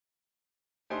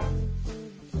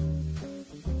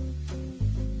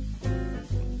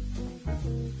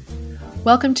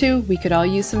Welcome to We Could All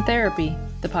Use Some Therapy,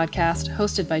 the podcast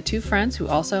hosted by two friends who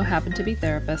also happen to be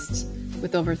therapists.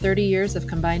 With over 30 years of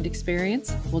combined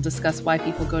experience, we'll discuss why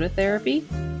people go to therapy,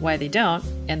 why they don't,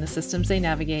 and the systems they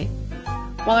navigate.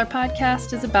 While our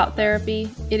podcast is about therapy,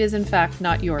 it is in fact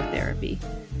not your therapy.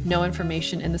 No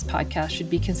information in this podcast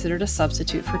should be considered a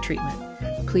substitute for treatment.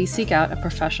 Please seek out a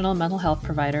professional mental health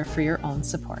provider for your own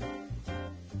support.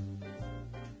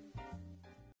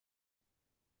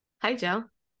 Hi, Joe.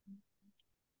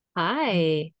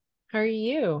 Hi, how are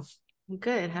you? I'm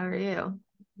good. How are you?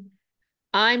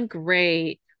 I'm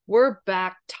great. We're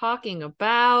back talking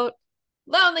about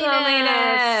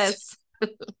loneliness.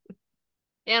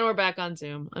 And we're back on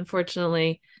Zoom,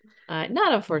 unfortunately.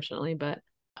 Not unfortunately, but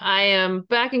I am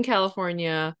back in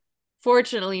California.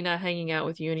 Fortunately, not hanging out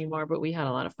with you anymore, but we had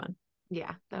a lot of fun.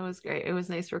 Yeah, that was great. It was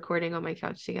nice recording on my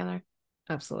couch together.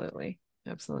 Absolutely.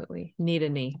 Absolutely. Knee to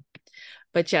knee.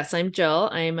 But yes, I'm Jill.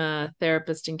 I'm a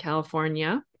therapist in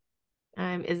California.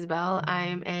 I'm Isabelle.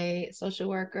 I'm a social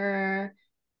worker,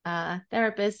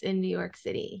 therapist in New York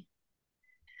City.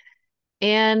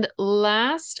 And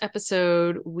last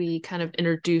episode, we kind of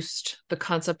introduced the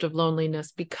concept of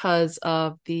loneliness because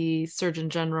of the Surgeon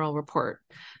General report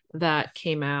that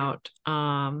came out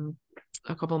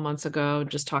a couple months ago,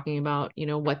 just talking about,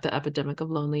 what the epidemic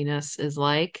of loneliness is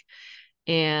like.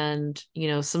 And,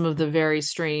 some of the very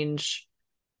strange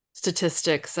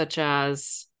statistics, such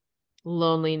as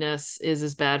loneliness is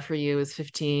as bad for you as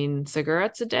 15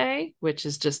 cigarettes a day, which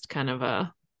is just kind of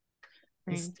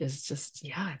it's just,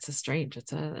 it's a strange,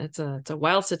 it's a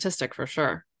wild statistic for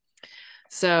sure.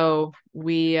 So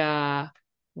we,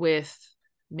 with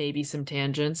maybe some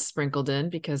tangents sprinkled in,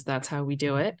 because that's how we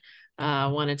do it,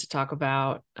 wanted to talk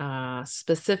about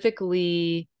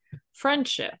specifically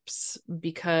friendships,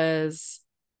 because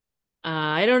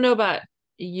I don't know about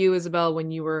you, Isabelle, when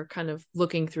you were kind of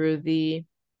looking through the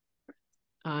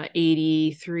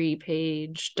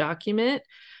 83-page document,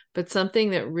 but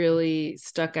something that really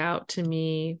stuck out to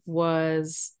me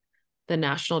was the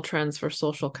national trends for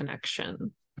social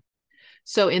connection.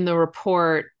 So in the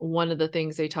report, one of the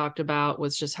things they talked about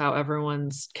was just how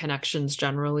everyone's connections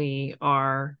generally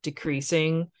are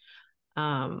decreasing.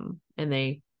 And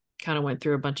they kind of went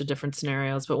through a bunch of different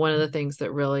scenarios. But one of the things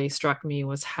that really struck me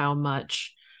was how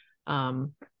much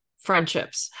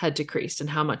friendships had decreased, and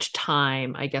how much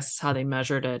time, I guess is how they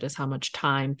measured it, is how much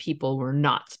time people were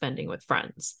not spending with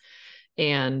friends.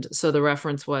 And so the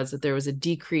reference was that there was a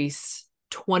decrease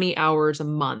 20 hours a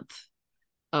month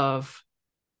of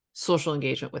social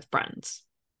engagement with friends.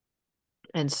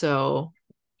 And so,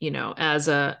 as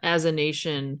a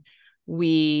nation,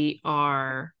 we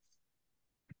are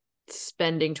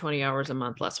spending 20 hours a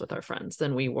month less with our friends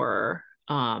than we were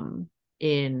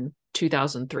in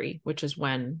 2003, which is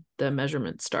when the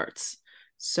measurement starts.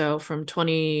 So from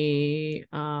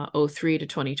 2003 to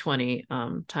 2020,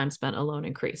 time spent alone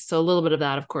increased. So a little bit of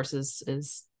that, of course,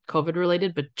 is COVID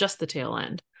related, but just the tail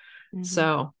end. Mm-hmm.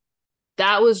 So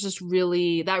that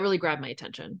really grabbed my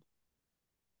attention.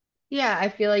 Yeah, I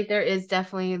feel like there is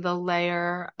definitely the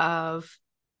layer of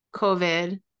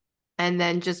COVID, and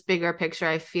then just bigger picture.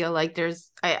 I feel like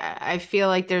there's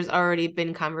already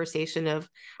been conversation of,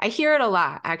 I hear it a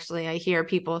lot, actually. I hear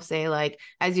people say, like,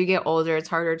 as you get older, it's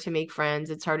harder to make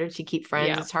friends. It's harder to keep friends.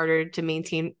 Yeah. It's harder to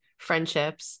maintain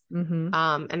friendships. Mm-hmm.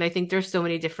 And I think there's so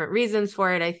many different reasons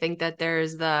for it. I think that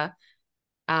there's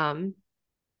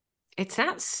it's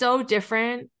not so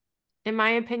different, in my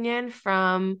opinion,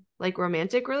 from like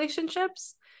romantic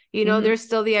relationships. Mm-hmm. There's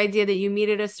still the idea that you meet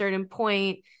at a certain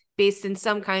point based in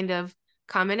some kind of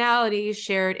commonality,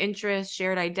 shared interest,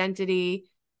 shared identity,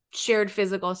 shared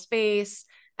physical space.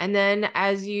 And then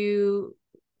as you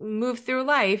move through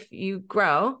life, you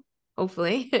grow,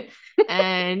 hopefully,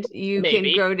 and you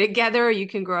can grow together, you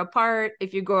can grow apart.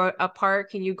 If you grow apart,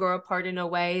 can you grow apart in a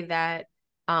way that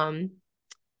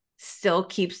still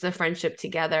keeps the friendship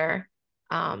together?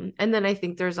 And then I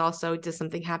think there's also, does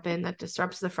something happen that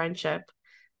disrupts the friendship?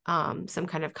 Some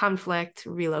kind of conflict,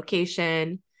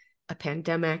 relocation, a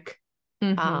pandemic.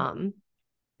 Mm-hmm.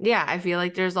 Yeah, I feel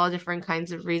like there's all different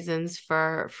kinds of reasons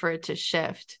for it to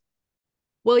shift.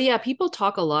 Well, yeah, people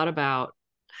talk a lot about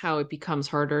how it becomes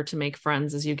harder to make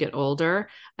friends as you get older.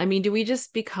 I mean, do we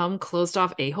just become closed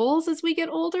off a-holes as we get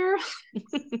older?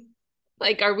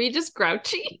 Like, are we just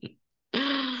grouchy?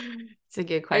 It's a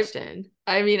good question.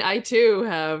 I mean, I too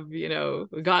have,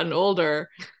 gotten older,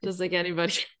 just like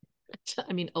anybody.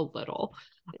 I mean, a little.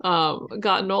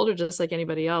 Gotten older just like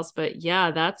anybody else. But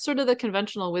yeah, that's sort of the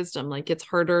conventional wisdom. Like, it's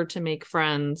harder to make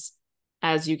friends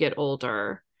as you get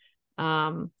older.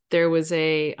 There was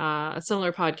a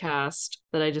similar podcast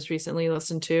that I just recently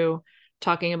listened to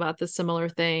talking about this similar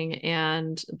thing.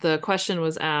 And the question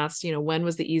was asked, when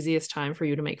was the easiest time for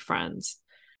you to make friends?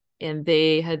 And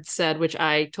they had said, which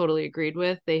I totally agreed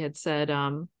with, they had said,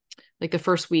 like the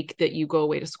first week that you go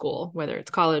away to school, whether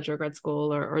it's college or grad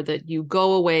school, or that you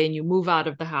go away and you move out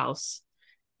of the house.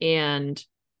 And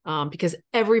because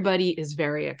everybody is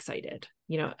very excited.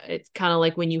 It's kind of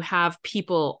like when you have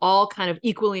people all kind of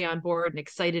equally on board and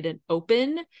excited and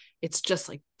open, it's just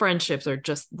like friendships are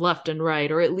just left and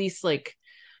right, or at least like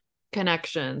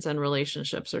connections and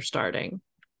relationships are starting.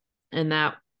 And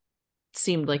that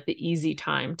seemed like the easy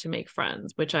time to make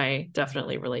friends, which I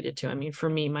definitely related to. I mean, for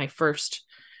me, my first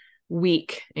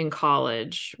week in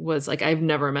college was like, I've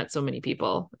never met so many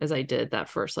people as I did that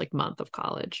first like month of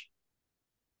college.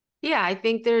 Yeah, I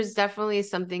think there's definitely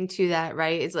something to that,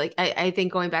 right? It's like, I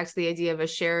think going back to the idea of a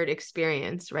shared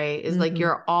experience, right? Is like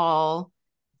you're all,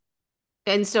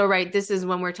 and so, right, this is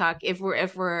when we're talking, if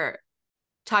we're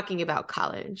talking about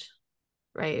college,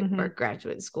 right? Or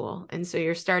graduate school. And so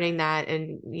you're starting that,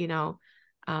 and,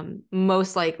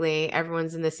 most likely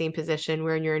everyone's in the same position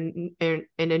where you're in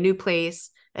a new place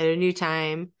at a new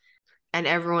time, and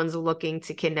everyone's looking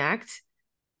to connect.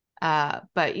 But,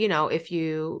 if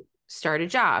you start a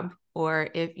job, or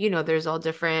if, there's all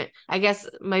different, I guess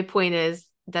my point is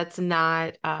that's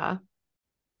not,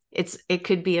 it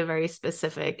could be a very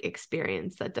specific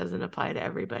experience that doesn't apply to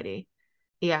everybody.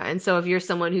 Yeah. And so if you're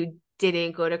someone who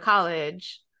didn't go to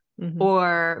college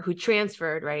or who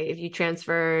transferred, right? If you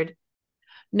transferred.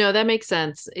 No, that makes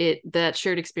sense. That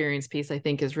shared experience piece, I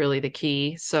think, is really the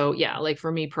key. So yeah, like for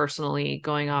me personally,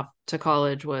 going off to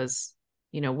college was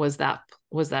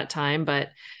that time, but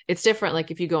it's different.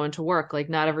 Like if you go into work, like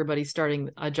not everybody's starting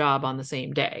a job on the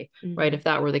same day, right? If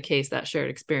that were the case, that shared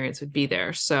experience would be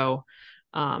there. So,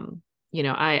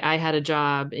 I had a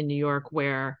job in New York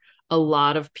where a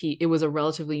lot of it was a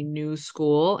relatively new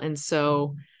school. And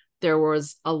so there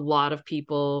was a lot of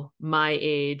people my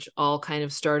age, all kind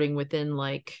of starting within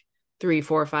like 3,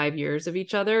 4, 5 years of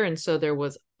each other. And so there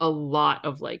was a lot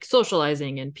of like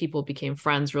socializing, and people became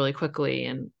friends really quickly,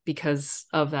 and because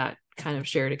of that kind of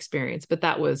shared experience. But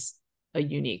that was a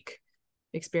unique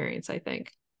experience, I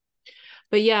think.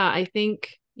 But yeah, I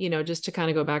think, just to kind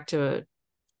of go back to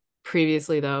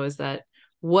previously though, is that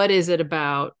what is it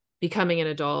about becoming an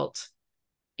adult,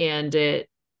 and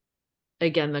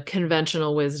again, the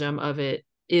conventional wisdom of it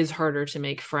is harder to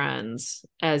make friends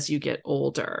as you get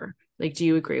older. Like, do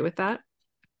you agree with that?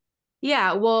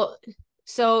 Yeah, well,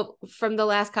 so from the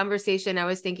last conversation, I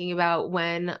was thinking about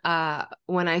when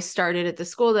I started at the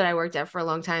school that I worked at for a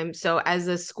long time. So as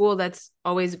a school that's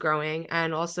always growing,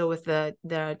 and also with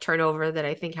the turnover that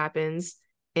I think happens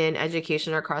in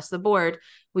education across the board,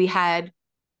 we hired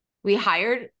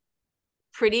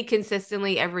pretty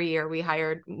consistently every year. We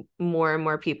hired more and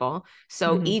more people.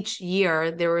 So each year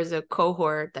there was a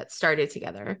cohort that started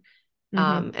together.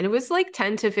 And it was like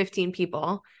 10 to 15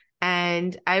 people.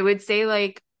 And I would say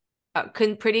like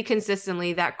pretty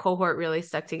consistently that cohort really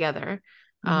stuck together.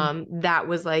 That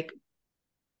was like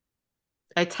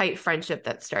a tight friendship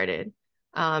that started.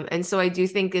 And so I do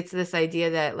think it's this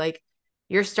idea that like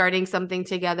you're starting something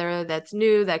together that's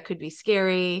new, that could be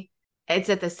scary. It's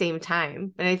at the same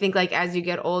time. And I think like as you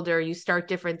get older, you start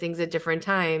different things at different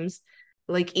times.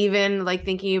 Like even like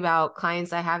thinking about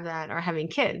clients I have that are having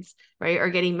kids, right? Or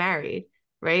getting married,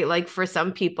 right? Like for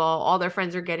some people, all their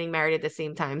friends are getting married at the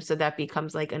same time. So that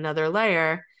becomes like another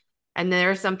layer. And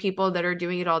there are some people that are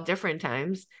doing it all different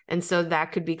times. And so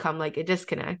that could become like a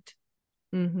disconnect.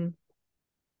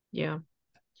 Yeah.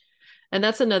 And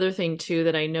that's another thing too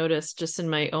that I noticed just in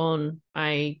my own,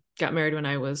 I got married when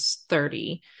I was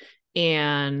 30,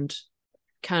 and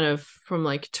kind of from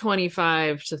like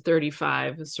 25 to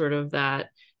 35 is sort of that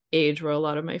age where a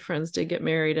lot of my friends did get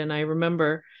married. And I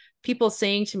remember people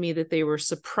saying to me that they were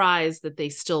surprised that they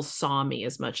still saw me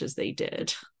as much as they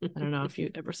did. I don't know if you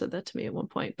ever said that to me at one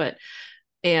point,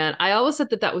 and I always said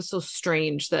that was so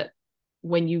strange that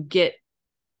when you get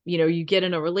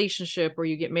in a relationship or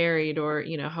you get married or,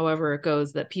 however it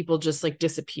goes, that people just like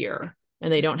disappear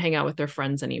and they don't hang out with their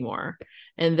friends anymore.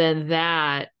 And then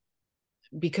that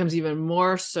becomes even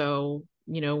more so,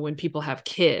 when people have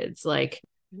kids. Like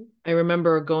I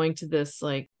remember going to this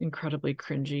like incredibly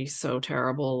cringy, so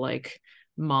terrible, like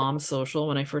mom social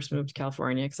when I first moved to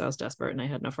California because I was desperate and I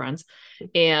had no friends.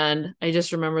 And I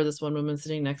just remember this one woman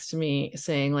sitting next to me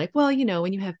saying like, well,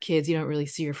 when you have kids, you don't really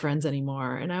see your friends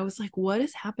anymore. And I was like, what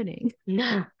is happening?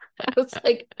 No. I was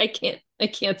like, I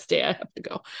can't stay. I have to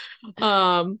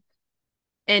go.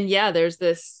 And yeah, there's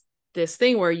this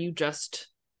thing where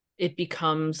it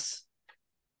becomes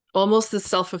almost this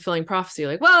self-fulfilling prophecy.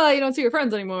 Like, well, you don't see your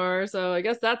friends anymore, so I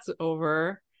guess that's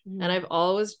over. And I've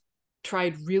always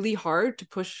tried really hard to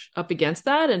push up against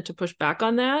that and to push back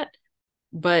on that.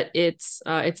 But it's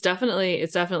definitely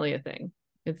a thing.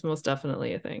 It's most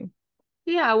definitely a thing.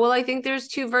 Yeah, well, I think there's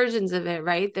two versions of it,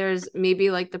 right? There's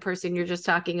maybe like the person you're just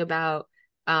talking about.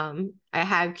 I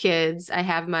have kids, I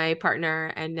have my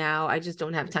partner, and now I just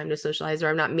don't have time to socialize, or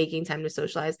I'm not making time to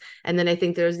socialize. And then I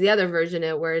think there's the other version of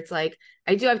it where it's like,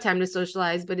 I do have time to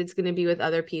socialize, but it's going to be with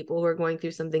other people who are going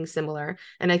through something similar.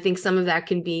 And I think some of that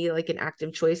can be like an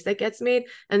active choice that gets made.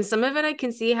 And some of it I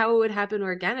can see how it would happen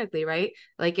organically, right?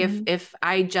 Like if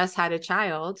I just had a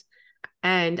child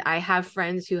and I have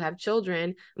friends who have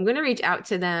children, I'm going to reach out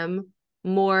to them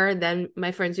more than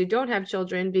my friends who don't have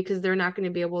children, because they're not going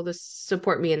to be able to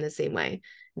support me in the same way.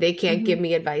 They can't give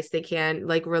me advice. They can't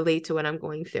like relate to what I'm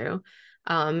going through.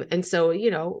 And so,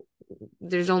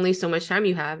 there's only so much time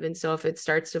you have. And so if it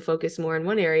starts to focus more in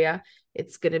one area,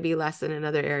 it's going to be less in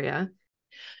another area.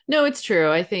 No, it's true.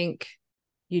 I think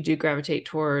you do gravitate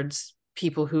towards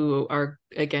people who are,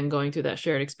 again, going through that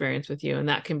shared experience with you. And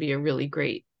that can be a really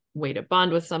great way to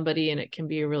bond with somebody. And it can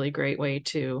be a really great way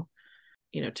to,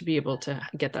 to be able to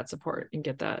get that support and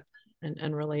get that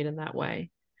and relate in that way.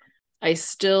 I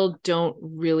still don't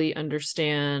really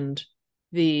understand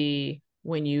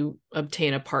when you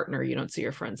obtain a partner, you don't see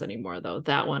your friends anymore, though.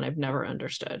 That one I've never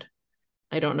understood.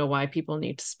 I don't know why people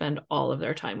need to spend all of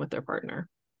their time with their partner.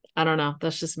 I don't know.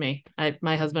 That's just me.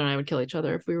 My husband and I would kill each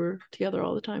other if we were together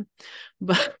all the time.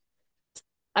 But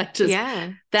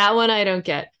that one I don't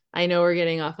get. I know we're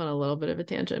getting off on a little bit of a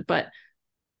tangent, but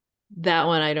that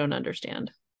one I don't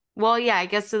understand. Well, yeah, I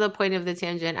guess to the point of the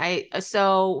tangent, I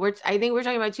think we're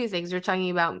talking about two things. We're talking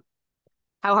about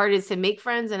how hard it is to make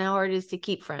friends and how hard it is to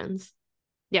keep friends.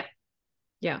 Yeah.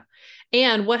 Yeah.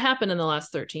 And what happened in the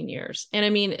last 13 years? And I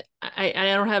mean, I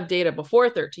don't have data before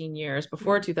 13 years,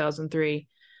 before 2003,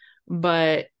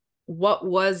 but what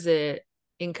was it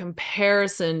in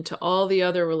comparison to all the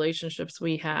other relationships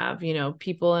we have,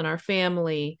 people in our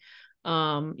family,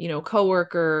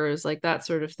 coworkers, like that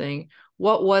sort of thing.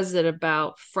 What was it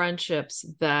about friendships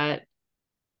that,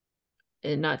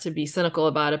 and not to be cynical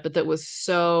about it, but that was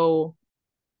so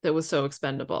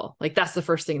expendable? Like that's the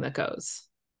first thing that goes.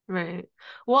 Right.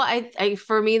 Well, I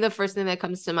for me, the first thing that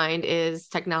comes to mind is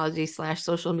technology /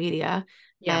 social media.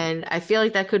 Yeah. And I feel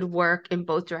like that could work in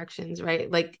both directions, right?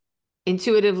 Like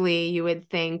intuitively, you would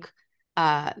think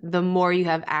the more you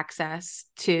have access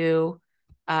to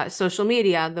social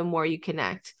media, the more you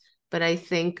connect. But I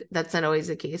think that's not always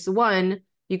the case. One,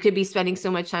 you could be spending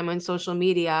so much time on social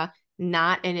media,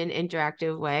 not in an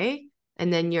interactive way,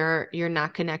 and then you're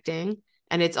not connecting.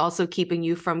 And it's also keeping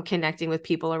you from connecting with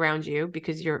people around you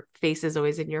because your face is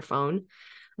always in your phone.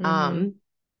 And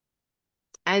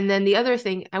then the other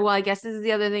thing, well, I guess this is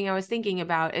the other thing I was thinking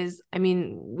about is, I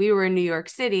mean, we were in New York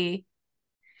City.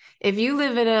 If you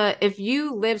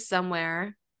live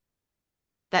somewhere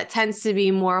that tends to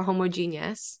be more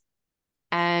homogeneous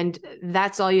and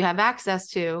that's all you have access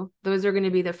to, those are going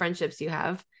to be the friendships you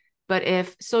have. But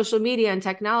if social media and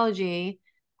technology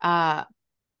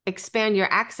expand your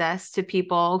access to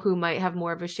people who might have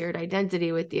more of a shared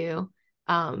identity with you,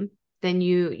 then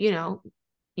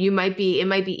it might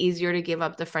be easier to give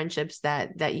up the friendships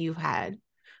that you've had,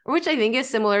 which I think is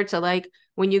similar to like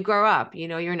when you grow up,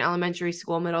 you're in elementary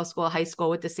school, middle school, high school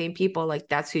with the same people, like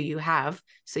that's who you have.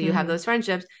 So you have those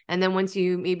friendships. And then once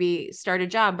you maybe start a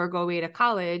job or go away to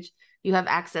college, you have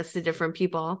access to different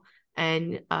people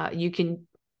and I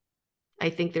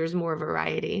think there's more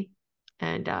variety.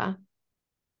 And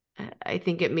I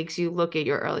think it makes you look at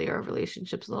your earlier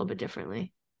relationships a little bit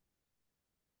differently.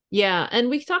 Yeah. And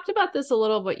we talked about this a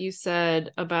little, what you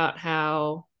said about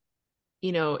how,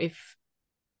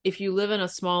 if you live in a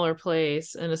smaller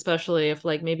place, and especially if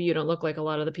like maybe you don't look like a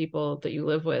lot of the people that you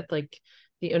live with, like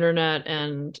the internet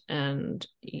and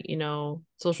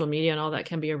social media and all that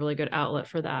can be a really good outlet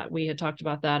for that. We had talked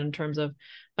about that in terms of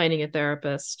finding a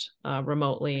therapist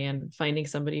remotely and finding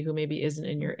somebody who maybe isn't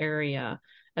in your area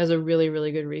as a really,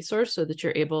 really good resource so that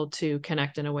you're able to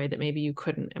connect in a way that maybe you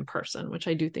couldn't in person, which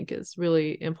I do think is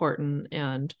really important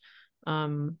and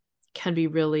can be a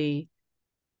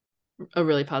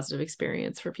really positive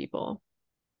experience for people.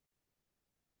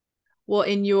 Well,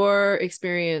 in your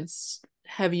experience,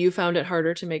 have you found it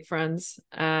harder to make friends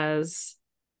as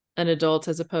an adult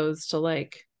as opposed to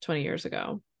like 20 years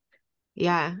ago?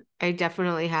 Yeah, I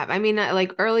definitely have. I mean,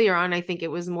 like earlier on, I think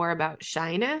it was more about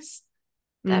shyness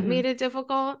that made it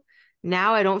difficult.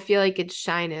 Now I don't feel like it's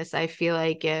shyness. I feel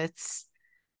like it's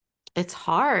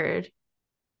hard.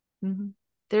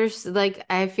 There's like,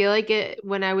 I feel like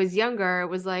when I was younger, it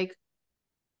was like,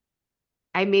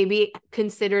 I maybe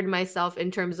considered myself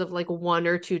in terms of like one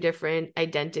or two different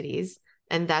identities.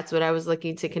 And that's what I was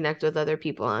looking to connect with other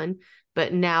people on.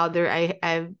 But now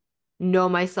I know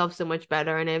myself so much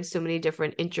better, and I have so many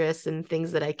different interests and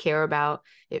things that I care about.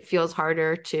 It feels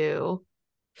harder to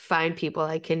find people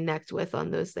I connect with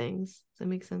on those things. Does that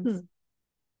make sense?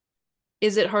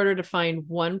 Is it harder to find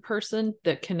one person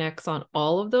that connects on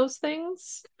all of those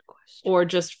things, or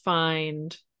just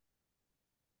find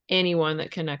anyone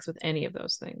that connects with any of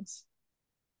those things?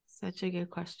 Such a good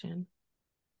question.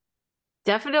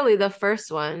 Definitely the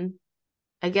first one.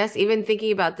 I guess even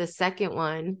thinking about the second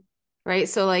one, right?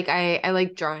 So like I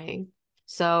like drawing.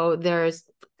 So there's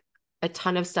a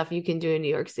ton of stuff you can do in New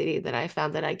York City that I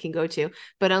found that I can go to.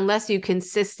 But unless you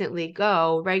consistently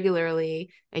go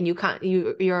regularly and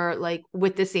you're like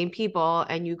with the same people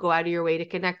and you go out of your way to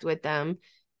connect with them,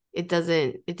 it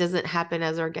doesn't happen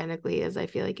as organically as I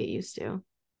feel like it used to.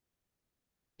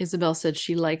 Isabelle said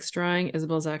she likes drawing.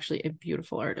 Isabelle's actually a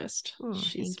beautiful artist. Oh,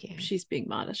 thank you. She's being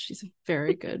modest. She's a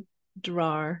very good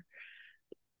drawer.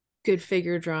 Good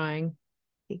figure drawing.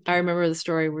 I remember the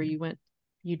story where you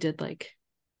did like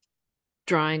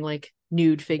drawing like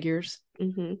nude figures.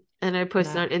 Mm-hmm. And I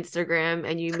posted on Instagram,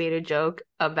 and you made a joke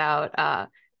about I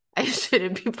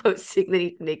shouldn't be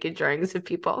posting naked drawings of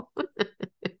people.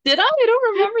 Did I? I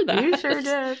don't remember that. You sure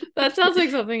did. That sounds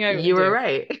like something I would You were do.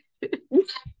 right.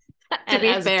 And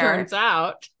as it turns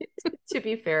out, to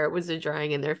be fair, it was a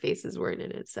drawing and their faces weren't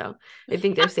in it. So I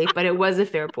think they're safe, but it was a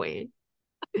fair point.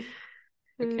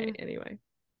 Okay, anyway.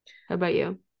 How about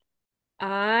you?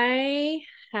 I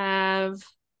have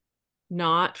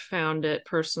not found it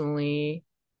personally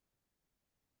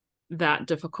that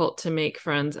difficult to make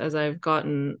friends as I've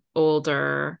gotten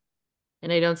older.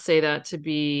 And I don't say that to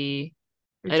be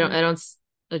a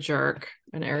jerk,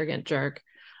 an arrogant jerk.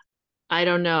 I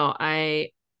don't know.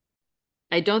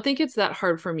 I don't think it's that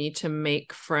hard for me to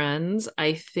make friends.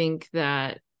 I think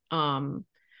that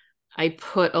I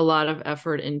put a lot of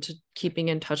effort into keeping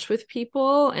in touch with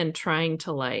people and trying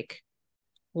to like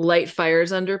light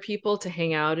fires under people to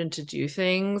hang out and to do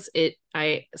things.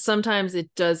 Sometimes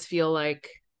it does feel like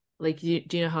do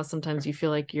you know how sometimes you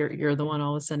feel like you're the one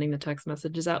always sending the text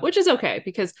messages out, which is okay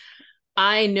because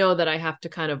I know that I have to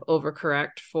kind of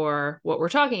overcorrect for what we're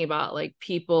talking about. Like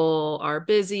people are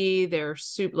busy. They're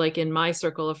super, like in my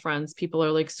circle of friends, people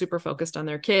are like super focused on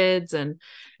their kids. And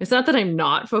it's not that I'm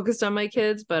not focused on my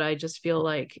kids, but I just feel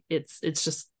like it's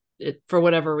just for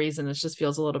whatever reason, it just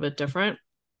feels a little bit different.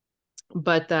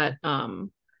 But that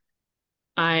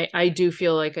I do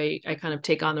feel like I kind of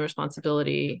take on the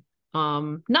responsibility,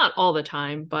 not all the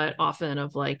time, but often,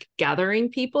 of like gathering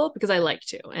people because I like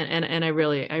to, and I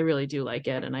really do like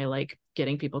it, and I like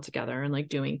getting people together and like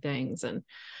doing things. And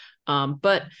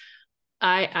but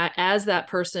I as that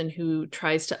person who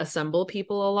tries to assemble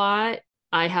people a lot,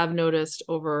 I have noticed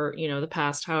over, the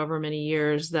past however many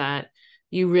years that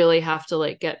you really have to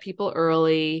like get people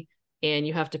early and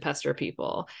you have to pester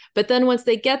people. But then once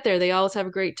they get there, they always have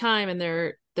a great time and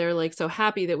they're like so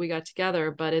happy that we got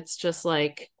together. But it's just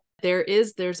like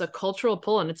there's a cultural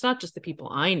pull, and it's not just the people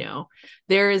I know.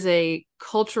 There is a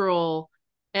cultural,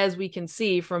 as we can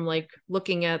see from like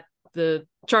looking at the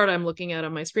chart I'm looking at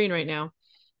on my screen right now,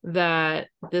 that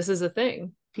this is a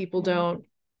thing. People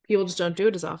just don't do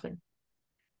it as often.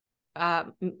 I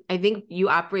think you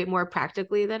operate more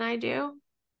practically than I do.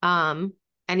 And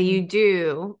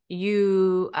you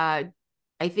I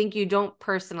think you don't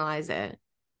personalize it.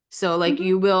 So like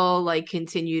you will like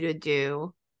continue to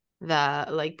do the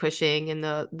like pushing and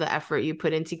the effort you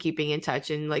put into keeping in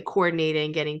touch and like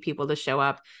coordinating, getting people to show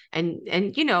up, and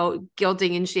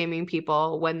guilting and shaming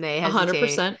people when they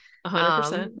hesitate.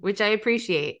 100%. Which I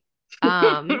appreciate.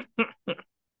 But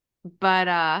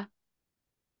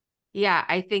yeah,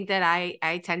 I think that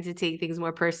I tend to take things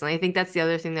more personally. I think that's the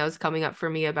other thing that was coming up for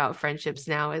me about friendships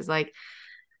now is like,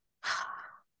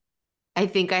 I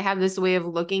think I have this way of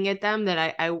looking at them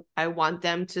that I want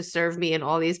them to serve me in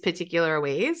all these particular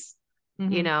ways,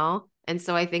 And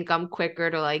so I think I'm quicker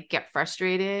to like get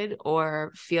frustrated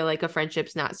or feel like a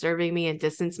friendship's not serving me and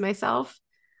distance myself,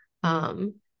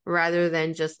 rather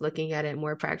than just looking at it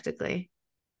more practically.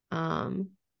 I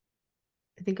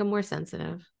think I'm more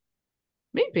sensitive.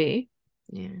 Maybe.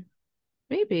 Yeah.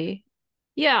 Maybe.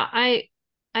 Yeah, I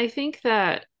think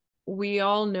that we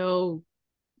all know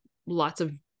lots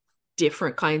of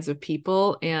different kinds of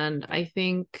people, and I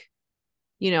think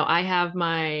I have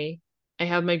my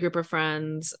group of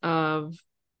friends of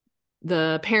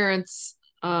the parents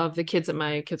of the kids that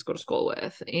my kids go to school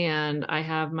with, and I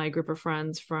have my group of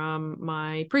friends from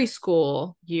my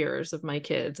preschool years of my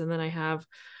kids, and then I have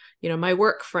my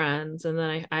work friends, and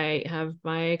then I have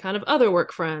my kind of other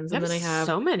work friends, and then I have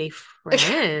so many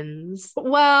friends.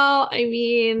 Well, I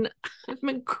mean, I'm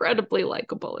incredibly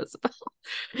likable,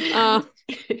 Isabelle.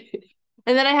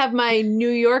 And then I have my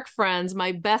New York friends,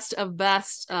 my best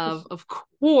of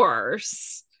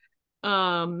course.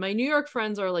 My New York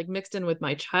friends are like mixed in with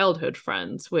my childhood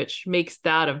friends, which makes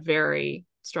that a very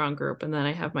strong group. And then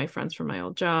I have my friends from my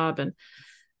old job, and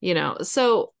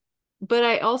so, but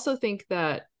I also think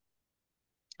that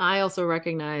I also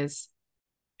recognize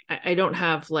I don't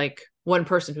have like one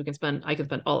person I can spend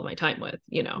all of my time with,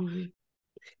 Mm-hmm.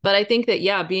 But I think that,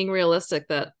 yeah, being realistic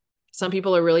that some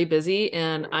people are really busy,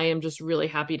 and I am just really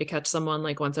happy to catch someone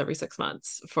like once every 6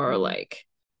 months for Mm-hmm. like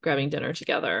grabbing dinner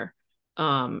together.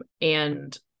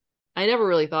 And I never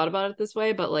really thought about it this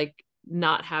way, but like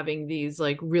not having these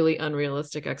like really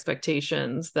unrealistic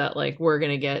expectations that like we're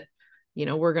going to get,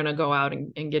 we're going to go out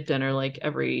and get dinner like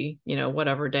every,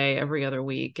 whatever day, every other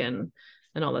week, and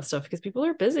all that stuff, because people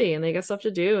are busy and they got stuff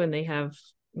to do, and they have,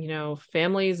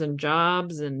 families and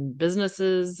jobs and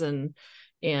businesses and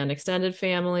extended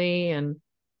family and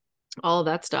all of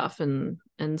that stuff.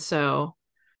 And so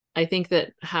I think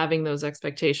that having those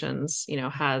expectations,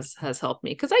 has helped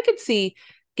me, because I could see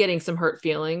getting some hurt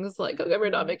feelings like, okay, we're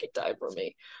not making time for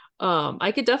me.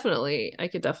 I could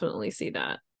definitely see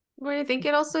that. Well, I think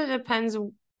it also depends.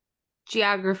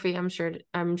 Geography,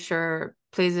 I'm sure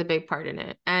plays a big part in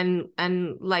it, and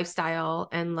lifestyle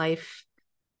and life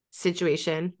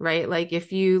situation, right? Like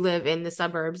if you live in the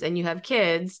suburbs and you have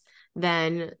kids,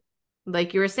 then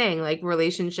like you were saying, like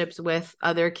relationships with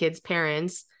other kids'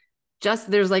 parents,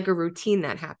 just there's like a routine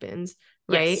that happens,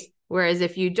 right? Yes. Whereas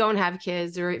if you don't have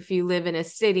kids, or if you live in a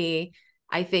city,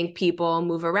 I think people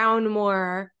move around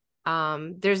more.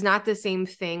 There's not the same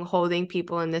thing holding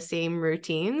people in the same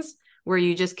routines where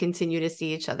you just continue to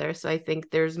see each other. So I think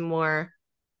there's more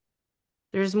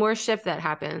shift that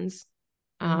happens.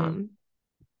 Mm-hmm.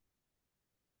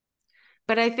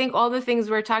 But I think all the things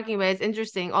we're talking about, it's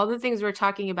interesting. All the things we're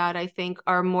talking about, I think,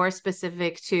 are more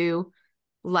specific to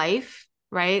life,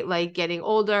 right? Like getting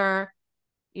older,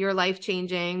 your life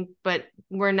changing, but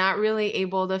we're not really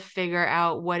able to figure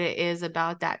out what it is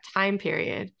about that time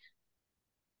period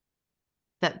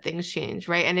that things change,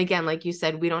 right? And again, like you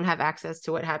said, we don't have access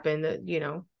to what happened,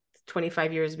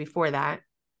 25 years before that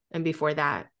and before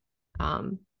that.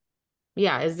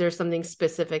 Yeah, is there something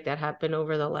specific that happened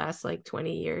over the last like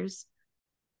 20 years?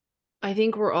 I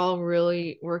think we're all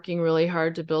really working really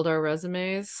hard to build our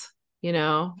resumes,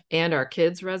 and our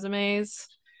kids' resumes.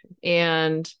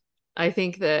 And I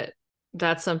think that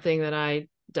that's something that I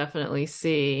definitely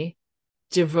see.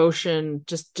 Devotion,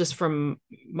 just from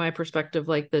my perspective,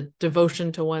 like the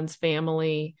devotion to one's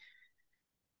family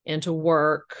and to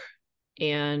work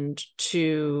and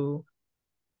to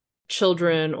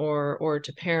children or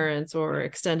to parents or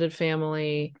extended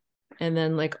family, and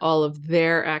then like all of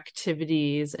their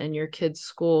activities and your kids'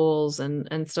 schools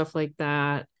and stuff like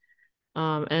that,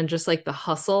 and just like the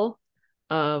hustle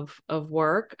of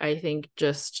work, I think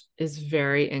just is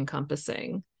very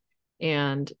encompassing.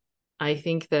 And I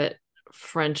think that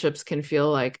friendships can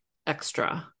feel like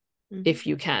extra if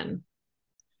you can.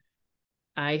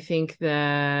 I think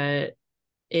that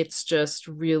it's just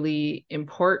really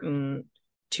important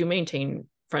to maintain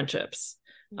friendships,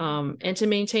 and to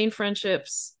maintain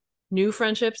friendships, new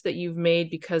friendships that you've made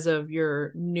because of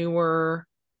your newer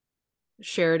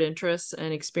shared interests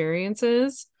and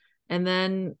experiences. And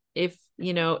then if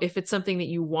it's something that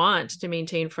you want, to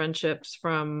maintain friendships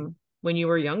from when you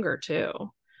were younger too.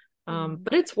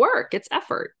 But it's work, it's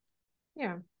effort.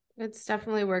 Yeah, it's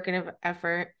definitely work and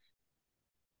effort.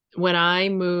 When I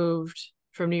moved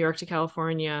from New York to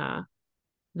California,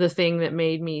 the thing that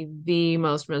made me the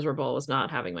most miserable was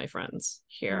not having my friends I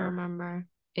here. remember.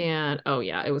 And oh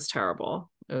yeah, it was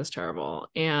terrible. It was terrible.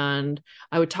 And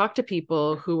I would talk to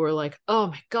people who were like, "Oh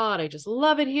my God, I just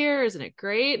love it here. Isn't it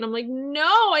great?" And I'm like, "No,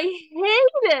 I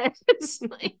hate it." It's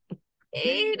like,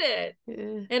 hate it.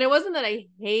 Yeah. And it wasn't that I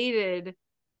hated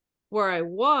where I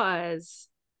was.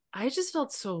 I just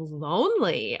felt so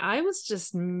lonely. I was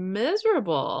just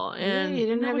miserable. Yeah, And you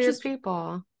didn't have which your is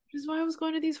people. why I was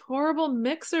going to these horrible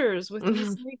mixers with these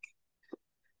like,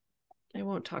 I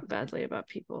won't talk badly about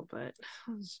people, but it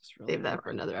was just really Save that hard. for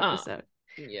another episode.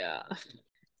 Yeah.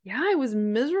 Yeah, I was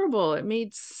miserable. It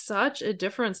made such a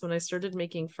difference when I started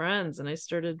making friends and I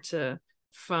started to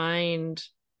find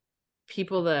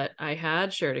people that I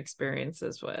had shared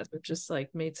experiences with. It just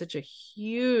like made such a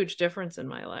huge difference in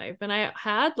my life. And I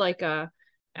have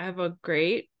a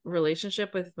great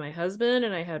relationship with my husband,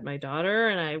 and I had my daughter,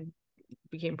 and I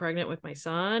became pregnant with my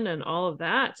son and all of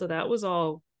that. So that was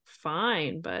all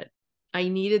fine. But I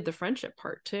needed the friendship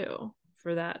part too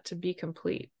for that to be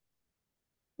complete.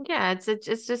 Yeah, it's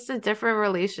just a different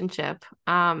relationship.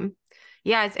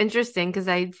 Yeah, it's interesting because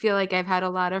I feel like I've had a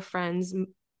lot of friends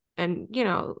and, you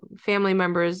know, family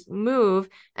members move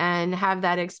and have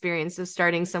that experience of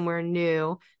starting somewhere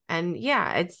new. And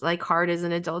yeah, it's like hard as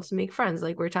an adult to make friends,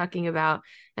 like we're talking about.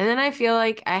 And then I feel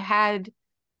like I had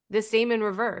the same in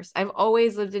reverse. I've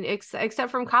always lived in, except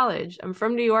from college. I'm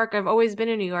from New York. I've always been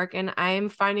in New York, and I'm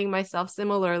finding myself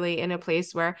similarly in a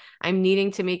place where I'm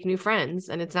needing to make new friends.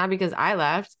 And it's not because I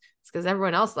left, it's because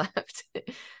everyone else left.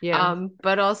 Yeah.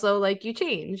 But also like you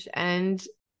change. And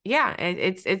yeah,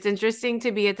 it's interesting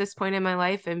to be at this point in my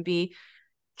life and be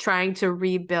trying to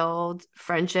rebuild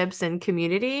friendships and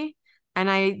community. And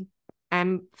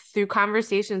I'm through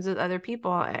conversations with other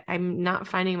people, I'm not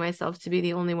finding myself to be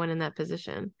the only one in that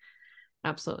position.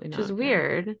 Absolutely Which not. is Yeah.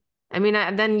 weird. I mean,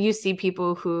 then you see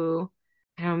people who,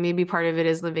 I don't know, maybe part of it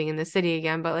is living in the city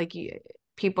again, but like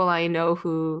people I know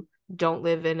who don't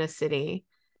live in a city,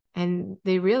 and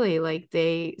they really like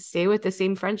they stay with the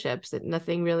same friendships, that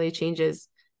nothing really changes.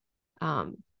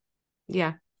 Um,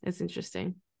 yeah, it's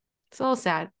interesting. It's a little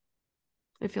sad.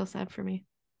 It feels sad for me.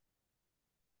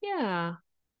 Yeah.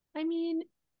 I mean,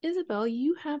 Isabelle,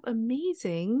 you have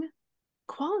amazing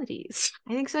qualities.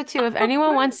 I think so too. If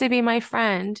anyone wants to be my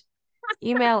friend,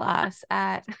 email us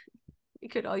at we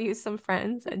could all use some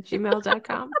friends at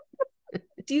gmail.com.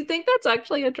 Do you think that's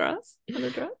actually an address?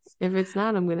 If it's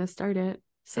not, I'm gonna start it.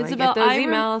 So I get Isabelle, those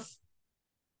emails.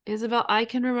 Isabelle, I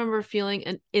can remember feeling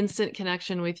an instant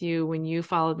connection with you when you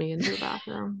followed me into the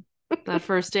bathroom. That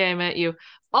first day I met you.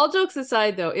 All jokes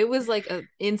aside, though, it was like an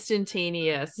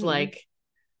instantaneous, like,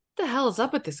 what the hell is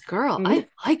up with this girl? I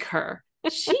like her.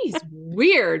 She's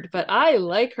weird, but I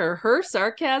like her. Her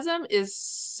sarcasm is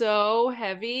so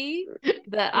heavy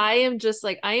that I am just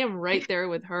like, I am right there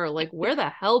with her. Like, where the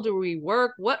hell do we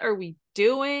work? What are we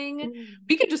doing?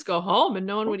 We could just go home and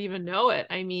no one would even know it.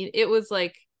 I mean, it was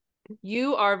like,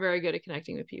 you are very good at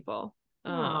connecting with people.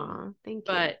 Aw, thank you.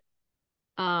 But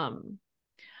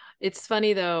it's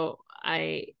funny though,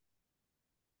 I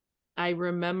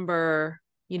remember,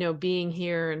 you know, being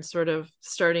here and sort of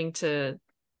starting to,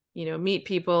 you know, meet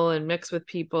people and mix with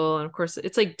people. And of course,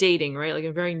 it's like dating, right? Like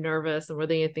I'm very nervous and what are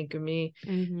they gonna think of me?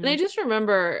 And I just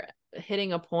remember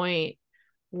hitting a point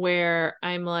where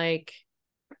I'm like,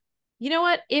 you know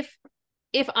what? If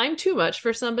I'm too much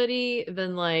for somebody,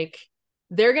 then like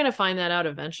they're gonna find that out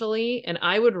eventually. And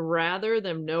I would rather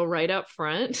them know right up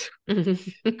front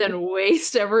than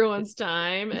waste everyone's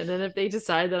time. And then if they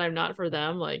decide that I'm not for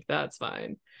them, like that's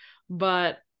fine.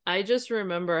 But I just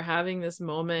remember having this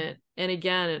moment, and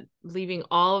again, leaving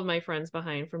all of my friends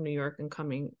behind from New York and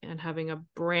coming and having a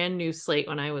brand new slate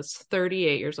when I was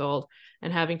 38 years old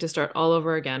and having to start all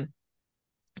over again.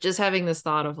 Just having this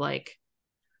thought of like,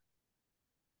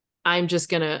 I'm just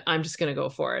gonna go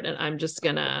for it. And I'm just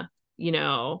gonna, you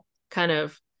know, kind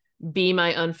of be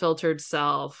my unfiltered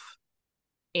self.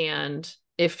 And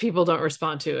if people don't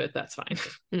respond to it, that's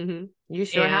fine. You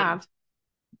sure have.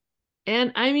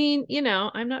 And I mean, you know,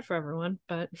 I'm not for everyone,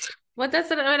 but well, that's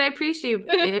what I appreciate.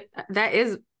 That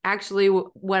is actually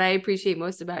what I appreciate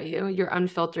most about you, your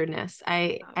unfilteredness.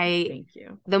 Thank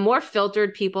you. The more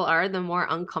filtered people are, the more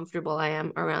uncomfortable I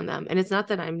am around them. And it's not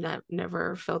that I'm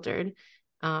never filtered.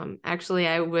 Actually,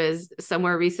 I was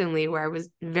somewhere recently where I was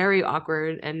very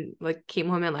awkward and like came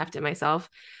home and laughed at myself.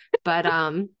 But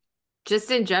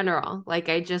just in general, like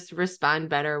I just respond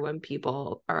better when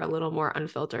people are a little more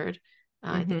unfiltered.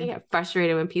 I think I get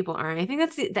frustrated when people aren't. I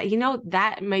think that, you know,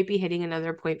 that might be hitting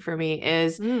another point for me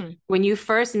is when you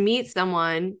first meet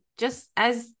someone, just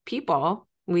as people,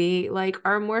 we like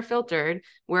are more filtered.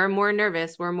 We're more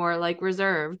nervous. We're more like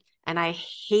reserved. And I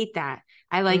hate that.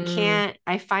 I like can't,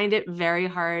 I find it very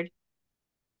hard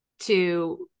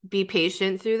to be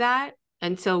patient through that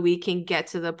until we can get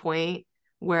to the point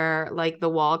where like the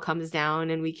wall comes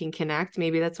down and we can connect.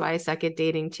 Maybe that's why I suck at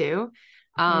dating too.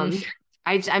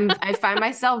 I find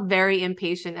myself very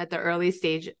impatient at the early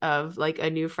stage of like a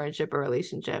new friendship or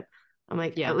relationship. I'm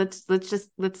like, yeah, let's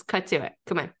cut to it.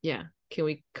 Come on. Yeah. Can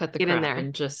we cut the Get crap in there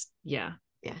and just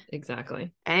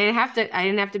exactly. I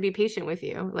didn't have to be patient with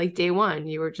you. Like day one,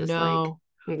 you were just like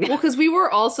well, because we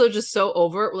were also just so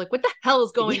over it. We're like, what the hell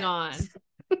is going on?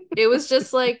 It was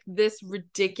just like this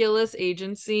ridiculous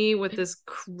agency with this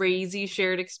crazy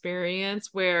shared experience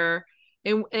where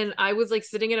and I was like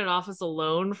sitting in an office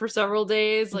alone for several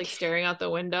days, like staring out the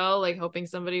window, like hoping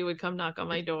somebody would come knock on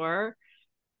my door.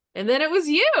 And then it was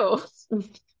you.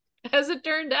 As it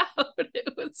turned out,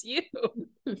 it was you.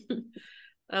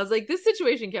 I was like, this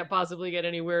situation can't possibly get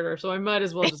any weirder, so I might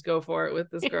as well just go for it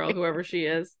with this girl, whoever she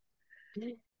is.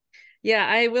 Yeah,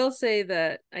 I will say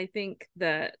that I think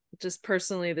that just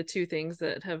personally, the two things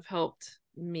that have helped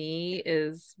me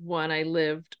is one, I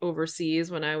lived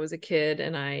overseas when I was a kid,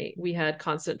 and we had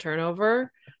constant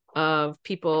turnover of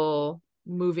people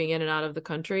moving in and out of the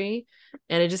country.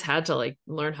 And I just had to like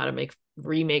learn how to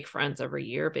remake friends every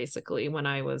year, basically, when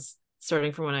I was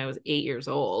starting from when I was 8 years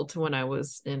old to when I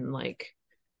was in like,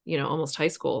 almost high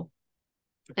school.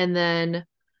 And then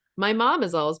my mom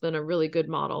has always been a really good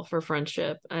model for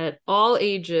friendship at all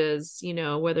ages,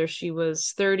 whether she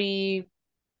was 30,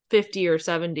 50, or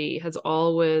 70, has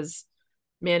always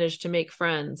managed to make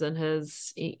friends and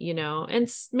has,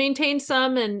 and maintained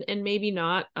some and maybe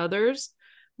not others,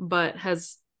 but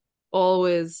has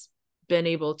always been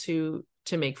able to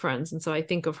make friends. And so I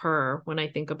think of her when I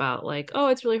think about like, oh,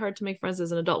 it's really hard to make friends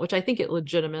as an adult, which I think it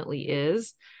legitimately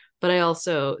is. But I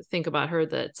also think about her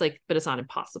that it's like, but it's not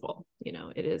impossible.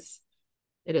 It is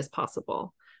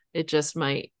possible. You just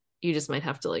might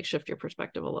have to like shift your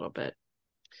perspective a little bit.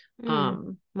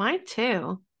 Mine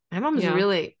too. My mom's Yeah.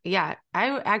 really, yeah,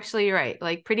 I actually, you're right.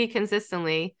 Like pretty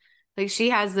consistently, like she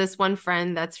has this one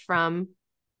friend that's from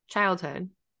childhood.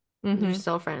 They're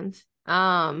still friends.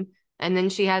 And then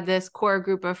she had this core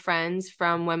group of friends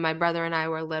from when my brother and I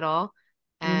were little,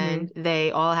 and they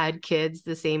all had kids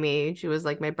the same age. It was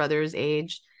like my brother's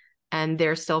age, and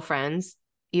they're still friends,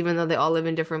 even though they all live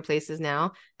in different places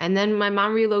now. And then my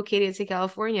mom relocated to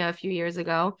California a few years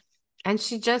ago, and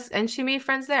she made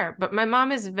friends there. But my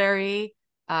mom is very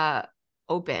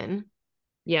open.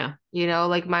 Yeah.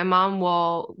 Like my mom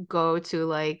will go to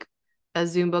like a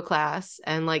Zumba class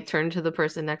and like turn to the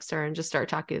person next to her and just start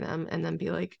talking to them and then be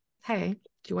like, hey, do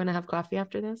you want to have coffee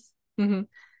after this?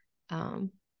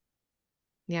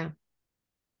 Yeah.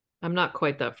 I'm not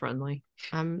quite that friendly.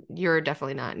 You're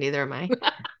definitely not. Neither am I.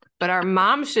 But our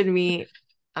mom should meet.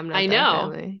 I'm not I that know.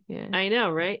 friendly. Yeah. I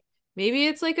know, right? Maybe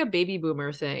it's like a baby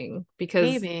boomer thing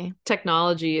because Maybe.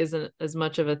 technology isn't as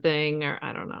much of a thing, or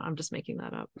I don't know. I'm just making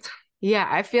that up. Yeah,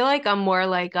 I feel like I'm more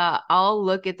like I'll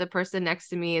look at the person next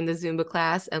to me in the Zumba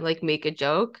class and like make a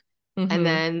joke and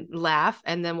then laugh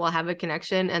and then we'll have a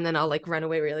connection and then I'll like run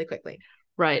away really quickly.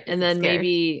 Right. And then scared.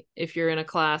 maybe if you're in a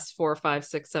class 4, 5,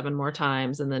 6, 7 more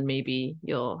times, and then maybe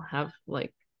you'll have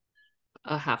like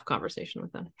a half conversation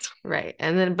with them. Right.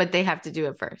 And then but they have to do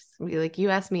it first. Be like, you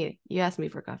asked me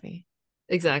for coffee.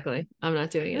 Exactly. I'm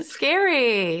not doing It's it.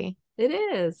 scary. It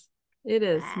is. It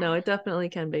is. No, it definitely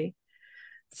can be.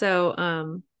 So,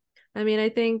 I mean, I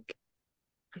think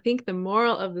the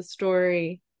moral of the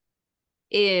story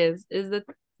is that,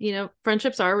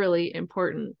 friendships are really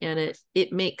important, and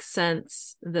it makes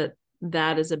sense that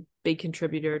is a big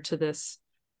contributor to this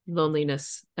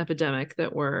loneliness epidemic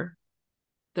that we're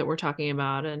talking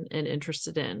about and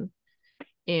interested in.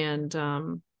 And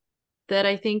that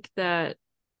I think that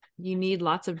you need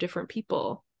lots of different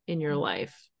people in your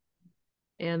life,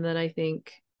 and that I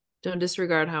think don't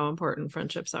disregard how important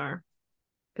friendships are,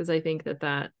 because I think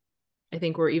I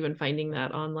think we're even finding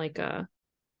that on like a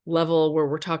level where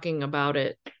we're talking about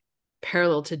it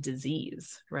parallel to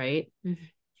disease, right?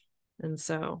 And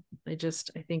so I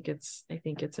think it's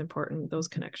important. Those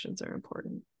connections are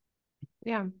important.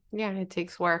 Yeah, it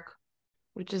takes work,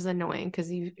 which is annoying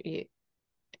because I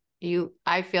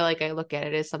feel like I look at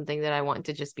it as something that I want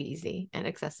to just be easy and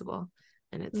accessible,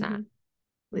 and it's not. At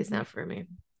least not for me.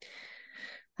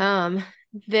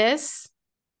 This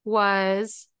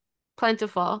was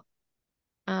plentiful.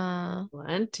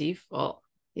 Plentiful.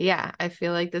 Yeah, I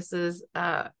feel like this is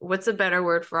what's a better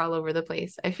word for all over the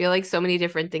place? I feel like so many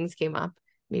different things came up.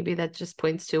 Maybe that just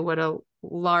points to what a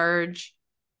large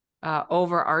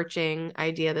overarching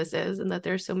idea this is, and that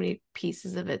there's so many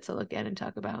pieces of it to look at and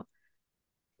talk about.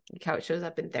 Like how it shows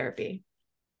up in therapy.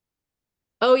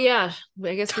 Oh yeah,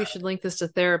 I guess we should link this to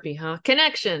therapy, huh?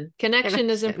 Connection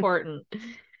is important.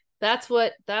 That's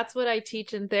what I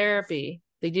teach in therapy.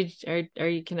 Are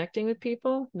you connecting with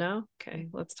people? No? Okay,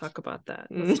 let's talk about that.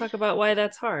 Let's talk about why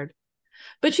that's hard.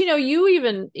 But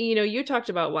you talked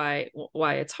about why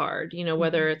it's hard,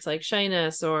 whether it's like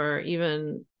shyness or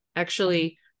even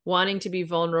actually wanting to be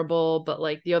vulnerable, but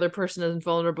like the other person isn't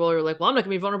vulnerable. You're like, well, I'm not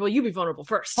gonna be vulnerable. You be vulnerable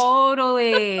first.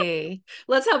 Totally.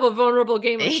 Let's have a vulnerable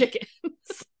game of chicken.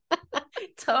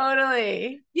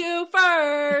 Totally. You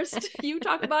first. You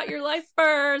talk about your life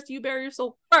first. You bare your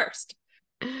soul first.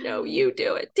 No, you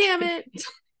do it. Damn it.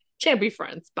 Can't be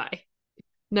friends. Bye.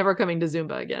 Never coming to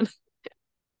Zumba again.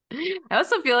 I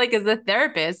also feel like as a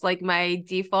therapist, like my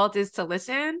default is to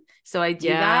listen. So I do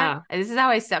that. And this is how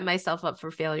I set myself up for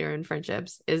failure in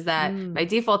friendships, is that my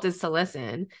default is to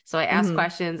listen. So I ask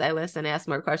questions, I listen, I ask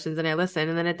more questions, and I listen.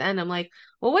 And then at the end, I'm like,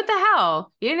 well, what the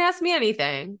hell? You didn't ask me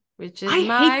anything, which is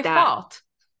my fault.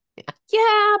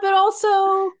 Yeah, but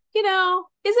also,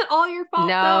 is it all your fault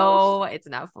though? No, it's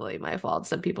not fully my fault.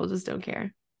 Some people just don't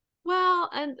care. Well,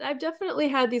 and I've definitely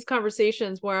had these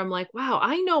conversations where I'm like, wow,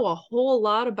 I know a whole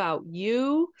lot about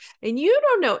you, and you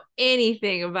don't know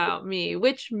anything about me,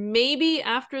 which maybe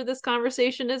after this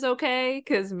conversation is okay,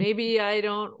 because maybe I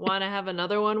don't want to have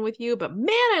another one with you. But man,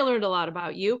 I learned a lot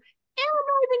about you, and I'm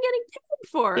not even getting paid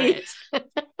for it.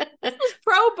 This is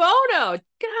pro bono.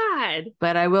 God.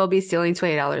 But I will be stealing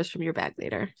 $20 from your bag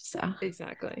later. So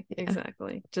Exactly. yeah.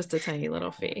 Exactly. Just a tiny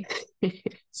little fee.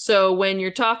 So when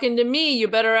you're talking to me, you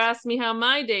better ask me how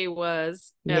my day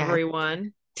was,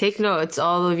 everyone. Take notes,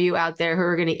 all of you out there who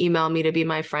are going to email me to be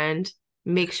my friend.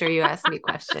 Make sure you ask me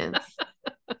questions.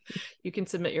 You can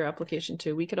submit your application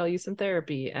to we could all use some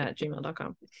therapy at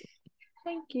gmail.com.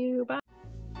 Thank you. Bye.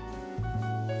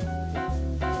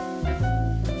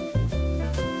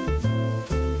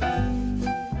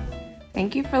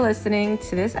 Thank you for listening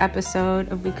to this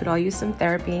episode of We Could All Use Some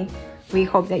Therapy. We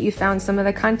hope that you found some of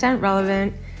the content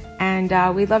relevant, and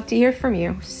we'd love to hear from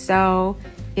you. So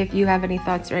if you have any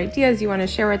thoughts or ideas you want to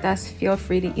share with us, feel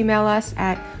free to email us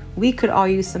at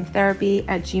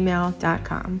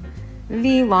wecouldallusesometheraPy@gmail.com,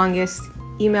 the longest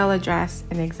email address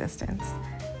in existence.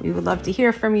 We would love to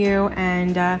hear from you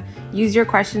and use your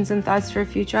questions and thoughts for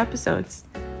future episodes.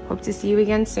 Hope to see you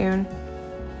again soon.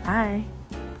 Bye.